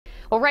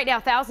Well, right now,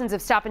 thousands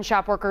of Stop and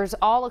Shop workers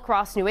all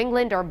across New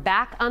England are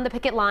back on the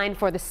picket line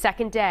for the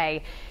second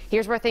day.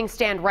 Here's where things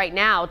stand right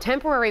now.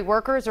 Temporary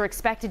workers are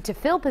expected to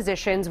fill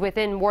positions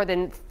within more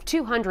than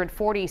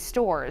 240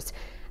 stores.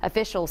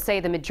 Officials say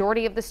the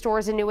majority of the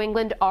stores in New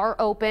England are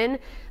open,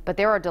 but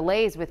there are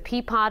delays with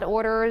Peapod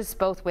orders,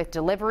 both with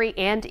delivery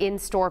and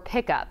in-store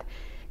pickup.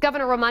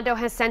 Governor Raimondo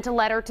has sent a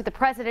letter to the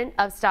president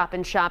of Stop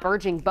and Shop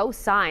urging both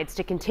sides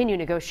to continue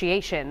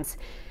negotiations.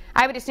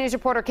 Eyewitness News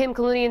reporter Kim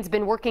Kalunian's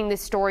been working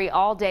this story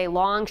all day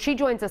long. She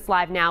joins us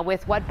live now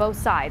with what both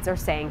sides are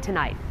saying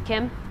tonight.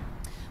 Kim?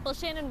 Well,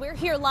 Shannon, we're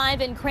here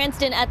live in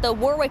Cranston at the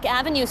Warwick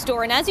Avenue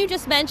store. And as you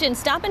just mentioned,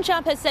 Stop and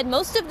Shop has said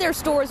most of their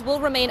stores will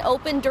remain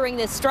open during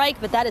this strike,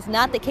 but that is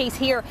not the case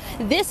here.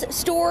 This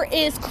store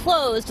is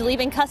closed,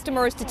 leaving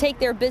customers to take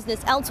their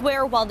business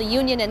elsewhere while the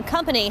union and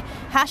company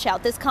hash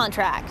out this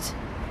contract.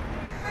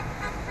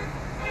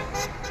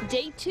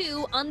 Day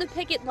 2 on the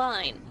picket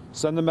line.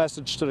 Send the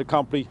message to the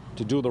company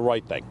to do the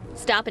right thing.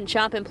 Stop and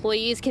Shop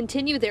employees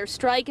continue their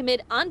strike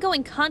amid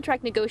ongoing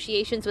contract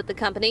negotiations with the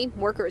company.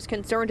 Workers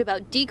concerned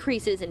about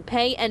decreases in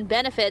pay and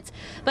benefits.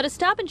 But a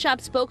Stop and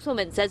Shop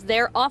spokeswoman says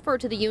their offer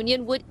to the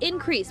union would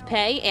increase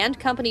pay and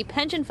company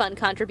pension fund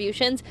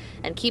contributions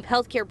and keep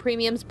healthcare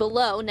premiums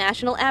below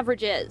national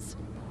averages.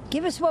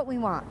 Give us what we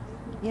want.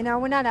 You know,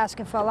 we're not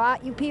asking for a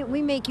lot.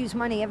 We make use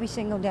money every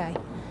single day.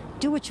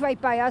 Do what's right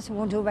by us and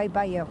we'll do it right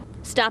by you.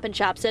 Stop and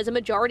Shop says a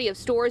majority of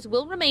stores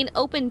will remain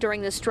open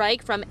during the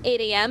strike from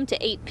 8 a.m. to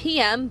 8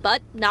 p.m.,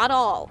 but not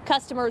all.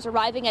 Customers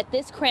arriving at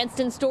this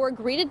Cranston store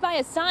greeted by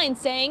a sign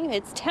saying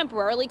it's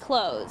temporarily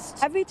closed.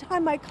 Every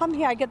time I come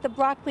here, I get the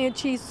broccoli and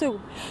cheese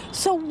soup.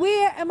 So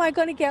where am I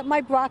going to get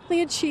my broccoli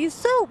and cheese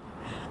soup?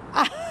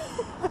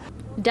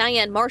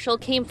 Diane Marshall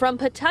came from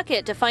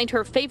Pawtucket to find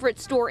her favorite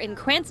store in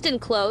Cranston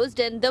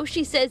closed, and though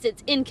she says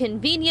it's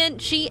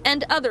inconvenient, she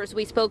and others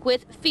we spoke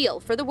with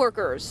feel for the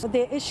workers.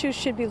 Their issues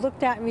should be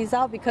looked at and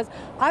resolved because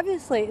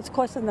obviously it's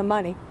costing them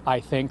money. I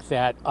think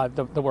that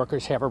the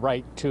workers have a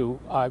right to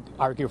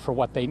argue for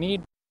what they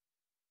need.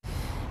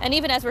 And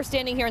even as we're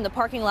standing here in the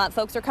parking lot,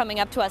 folks are coming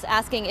up to us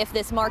asking if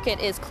this market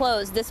is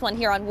closed. This one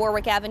here on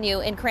Warwick Avenue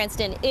in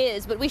Cranston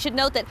is. But we should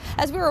note that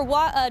as we were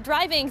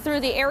driving through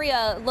the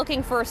area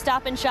looking for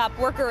Stop and Shop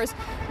workers,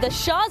 the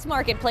Shaw's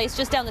Marketplace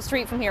just down the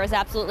street from here is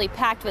absolutely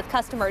packed with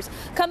customers.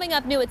 Coming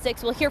up new at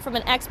 6, we'll hear from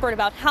an expert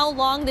about how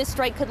long this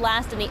strike could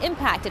last and the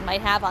impact it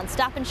might have on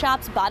Stop and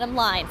Shop's bottom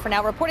line. For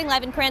now, reporting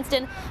live in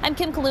Cranston, I'm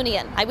Kim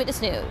Kalunian,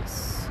 Eyewitness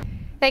News.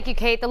 Thank you,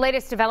 Kate. The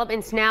latest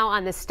developments now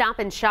on the Stop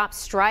and Shop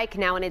strike,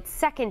 now in its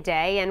second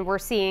day, and we're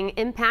seeing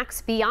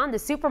impacts beyond the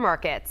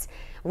supermarkets.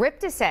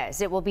 RIPTA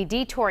says it will be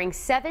detouring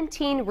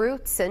 17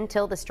 routes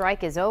until the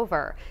strike is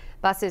over.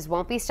 Buses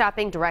won't be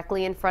stopping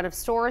directly in front of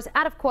stores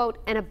out of, quote,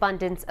 an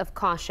abundance of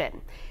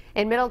caution.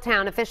 In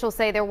Middletown, officials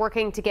say they're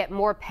working to get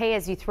more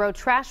pay-as-you-throw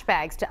trash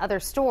bags to other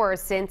stores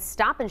since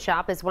Stop and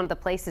Shop is one of the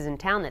places in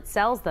town that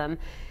sells them.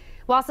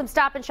 While some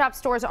Stop and Shop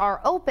stores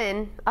are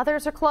open,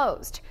 others are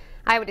closed.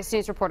 Eyewitness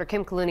News reporter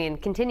Kim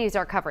Kalunian continues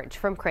our coverage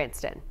from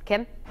Cranston.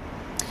 Kim?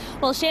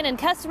 Well, Shannon,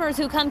 customers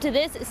who come to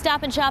this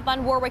Stop and Shop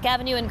on Warwick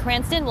Avenue in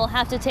Cranston will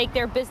have to take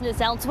their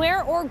business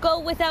elsewhere or go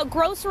without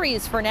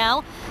groceries for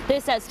now.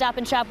 This as Stop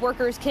and Shop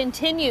workers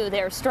continue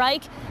their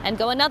strike and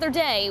go another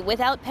day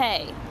without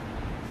pay.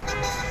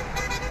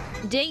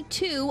 Day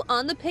 2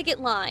 on the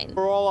picket line.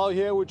 We're all out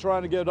here. We're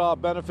trying to get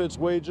benefits,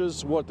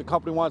 wages, what the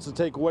company wants to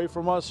take away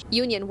from us.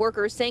 Union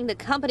workers saying the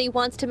company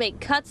wants to make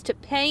cuts to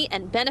pay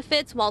and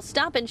benefits, while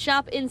Stop and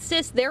Shop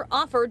insists their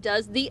offer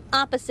does the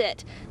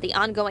opposite. The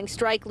ongoing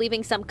strike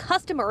leaving some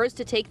customers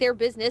to take their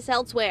business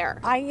elsewhere.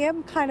 I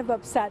am kind of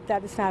upset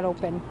that it's not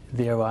open.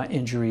 There are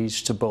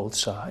injuries to both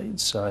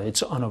sides.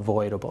 It's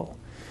unavoidable.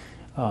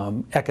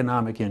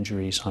 Economic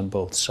injuries on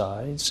both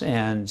sides,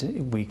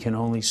 and we can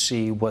only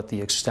see what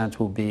the extent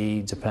will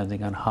be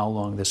depending on how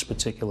long this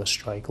particular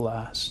strike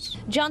lasts.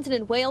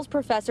 Johnson & Wales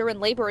professor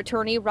and labor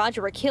attorney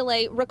Roger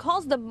Achille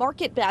recalls the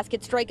market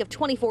basket strike of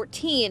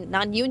 2014,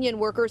 non-union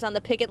workers on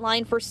the picket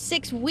line for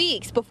 6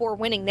 weeks before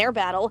winning their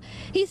battle.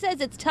 He says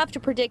it's tough to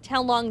predict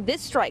how long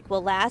this strike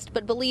will last,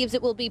 but believes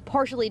it will be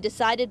partially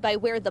decided by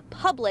where the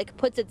public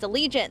puts its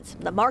allegiance,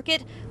 the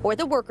market or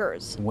the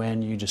workers.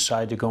 When you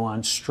decide to go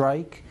on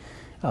strike,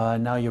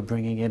 now you're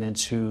bringing it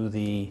into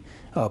the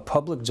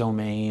public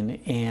domain,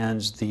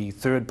 and the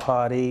third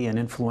party and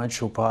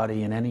influential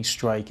party in any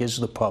strike is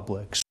the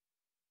public.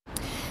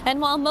 And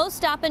while most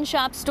Stop and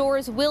Shop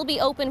stores will be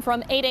open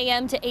from 8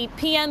 a.m. to 8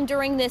 p.m.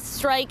 during this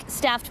strike,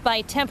 staffed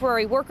by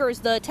temporary workers,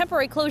 the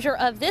temporary closure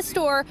of this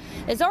store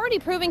is already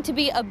proving to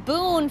be a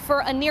boon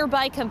for a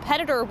nearby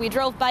competitor. We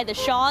drove by the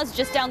Shaw's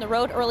just down the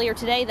road earlier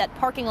today. That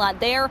parking lot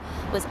there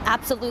was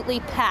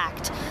absolutely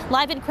packed.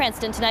 Live in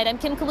Cranston tonight, I'm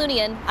Kim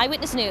Kalunian,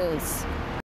 Eyewitness News.